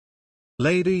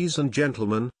Ladies and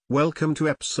gentlemen, welcome to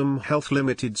Epsom Health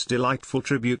Limited's delightful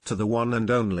tribute to the one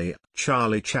and only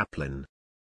Charlie Chaplin.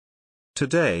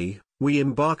 Today, we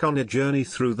embark on a journey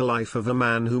through the life of a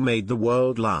man who made the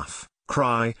world laugh,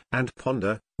 cry, and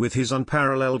ponder, with his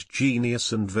unparalleled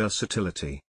genius and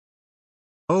versatility.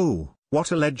 Oh,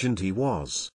 what a legend he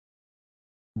was!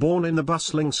 Born in the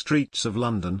bustling streets of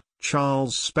London,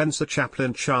 Charles Spencer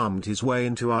Chaplin charmed his way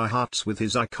into our hearts with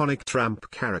his iconic tramp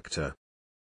character.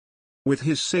 With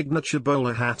his signature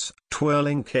bowler hat,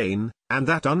 twirling cane, and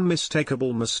that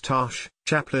unmistakable moustache,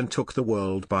 Chaplin took the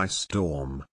world by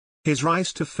storm. His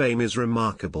rise to fame is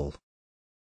remarkable.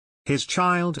 His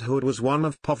childhood was one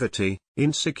of poverty,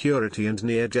 insecurity and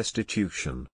near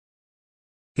destitution.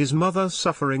 His mother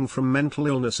suffering from mental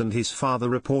illness and his father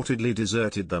reportedly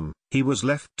deserted them, he was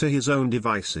left to his own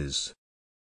devices.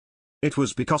 It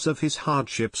was because of his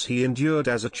hardships he endured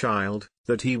as a child,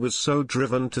 that he was so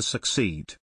driven to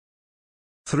succeed.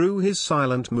 Through his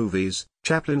silent movies,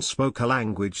 Chaplin spoke a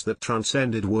language that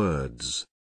transcended words.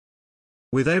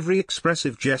 With every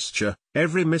expressive gesture,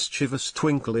 every mischievous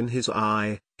twinkle in his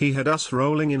eye, he had us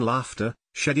rolling in laughter,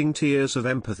 shedding tears of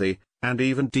empathy, and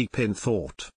even deep in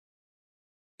thought.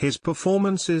 His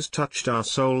performances touched our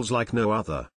souls like no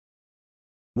other.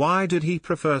 Why did he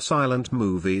prefer silent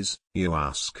movies, you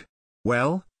ask?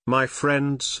 Well, my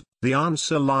friends, the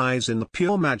answer lies in the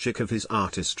pure magic of his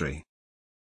artistry.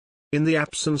 In the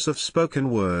absence of spoken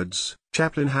words,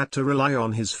 Chaplin had to rely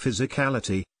on his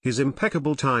physicality, his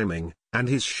impeccable timing, and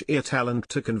his sheer talent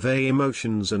to convey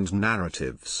emotions and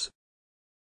narratives.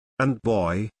 And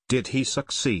boy, did he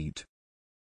succeed.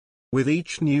 With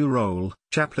each new role,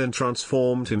 Chaplin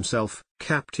transformed himself,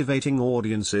 captivating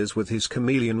audiences with his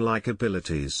chameleon-like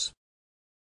abilities.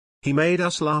 He made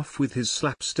us laugh with his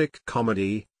slapstick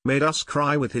comedy, made us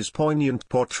cry with his poignant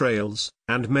portrayals,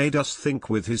 and made us think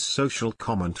with his social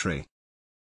commentary.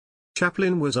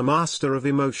 Chaplin was a master of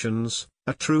emotions,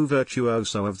 a true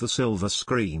virtuoso of the silver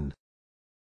screen.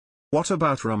 What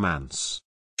about romance?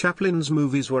 Chaplin's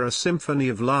movies were a symphony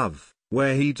of love,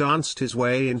 where he danced his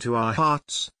way into our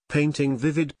hearts, painting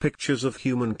vivid pictures of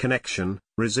human connection,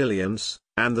 resilience,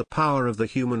 and the power of the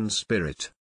human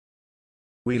spirit.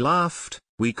 We laughed,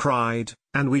 we cried,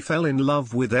 and we fell in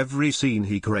love with every scene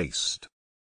he graced.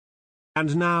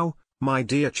 And now, my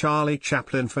dear Charlie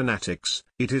Chaplin fanatics,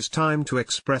 it is time to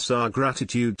express our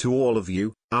gratitude to all of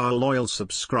you, our loyal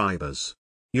subscribers.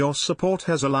 Your support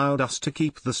has allowed us to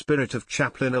keep the spirit of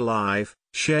Chaplin alive,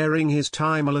 sharing his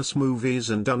timeless movies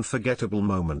and unforgettable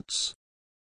moments.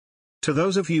 To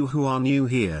those of you who are new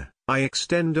here, I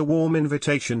extend a warm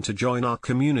invitation to join our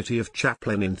community of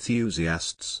Chaplin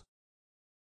enthusiasts.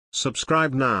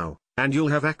 Subscribe now, and you'll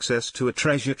have access to a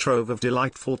treasure trove of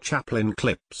delightful Chaplin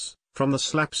clips, from the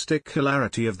slapstick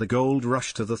hilarity of the Gold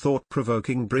Rush to the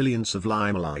thought-provoking brilliance of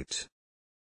Limelight.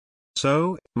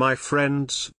 So, my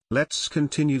friends, let's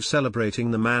continue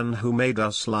celebrating the man who made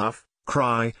us laugh,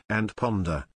 cry, and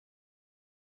ponder.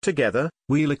 Together,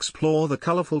 we'll explore the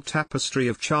colorful tapestry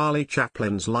of Charlie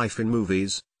Chaplin's life in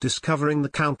movies, discovering the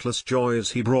countless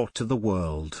joys he brought to the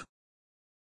world.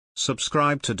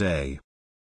 Subscribe today.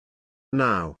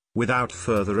 Now, without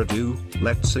further ado,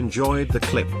 let's enjoy the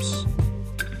clips.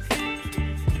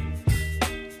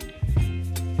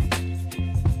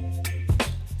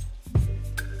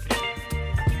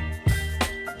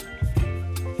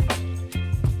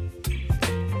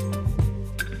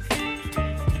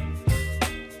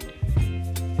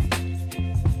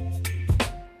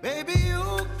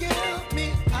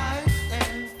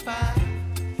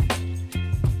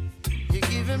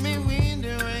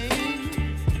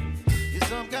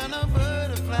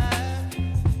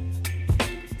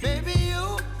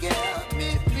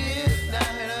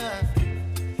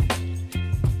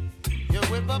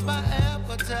 My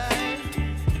appetite,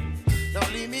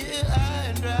 don't leave me here high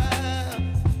and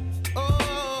dry.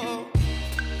 Oh,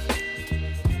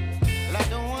 well, I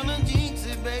don't wanna jinx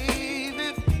it,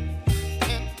 baby,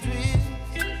 and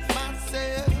twist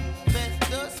myself at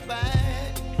the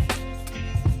spine.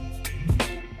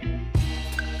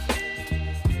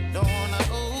 Don't wanna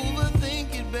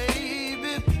overthink it,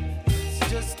 baby, it's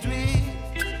just twist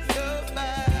your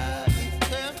body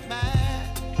and mine.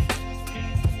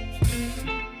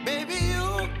 Baby,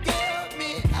 you give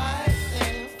me ice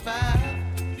and fire.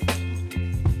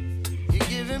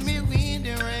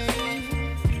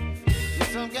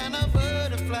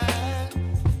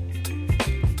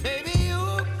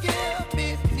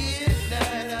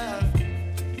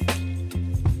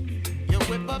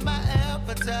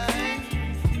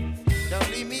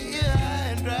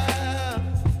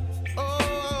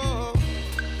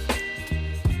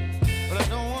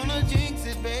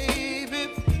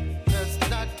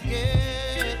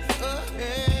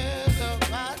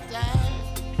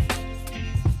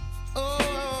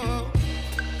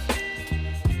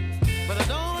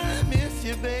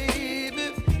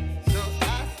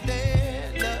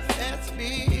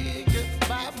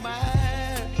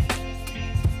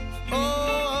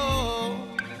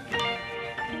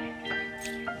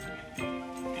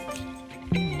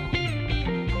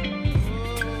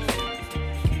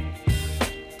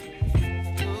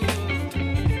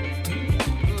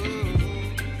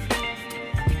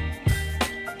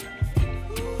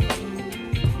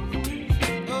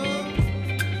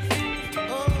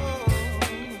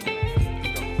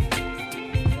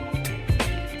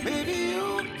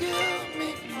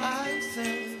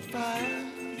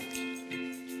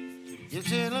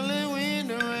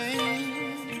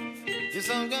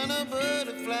 You're some kind of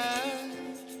butterfly.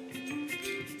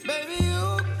 Baby,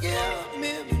 you give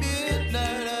me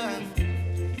midnight.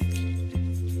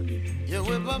 You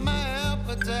whip up my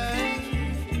appetite.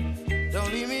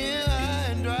 Don't leave me here